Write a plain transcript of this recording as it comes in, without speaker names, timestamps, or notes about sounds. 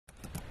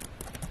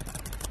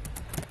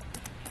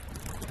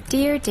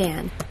Dear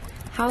Dan,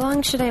 how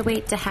long should I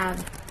wait to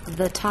have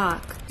the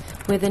talk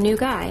with a new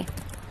guy?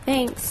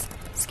 Thanks.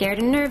 Scared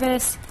and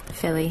nervous,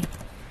 Philly.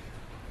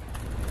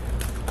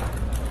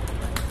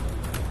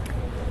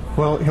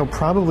 Well, he'll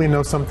probably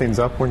know something's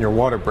up when your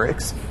water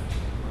breaks.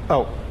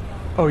 Oh,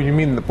 you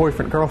mean the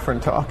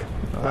boyfriend-girlfriend talk?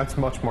 That's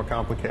much more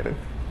complicated.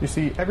 You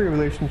see, every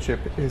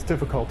relationship is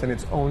difficult in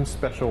its own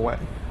special way.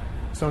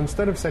 So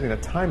instead of setting a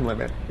time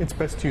limit, it's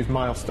best to use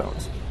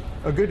milestones.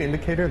 A good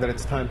indicator that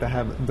it's time to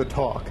have the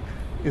talk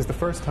is the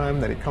first time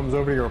that he comes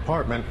over to your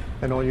apartment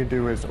and all you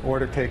do is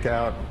order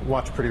takeout,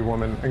 watch Pretty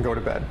Woman, and go to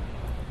bed.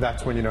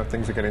 That's when you know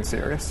things are getting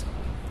serious.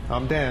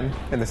 I'm Dan,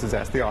 and this is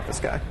Ask the Office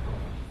Guy.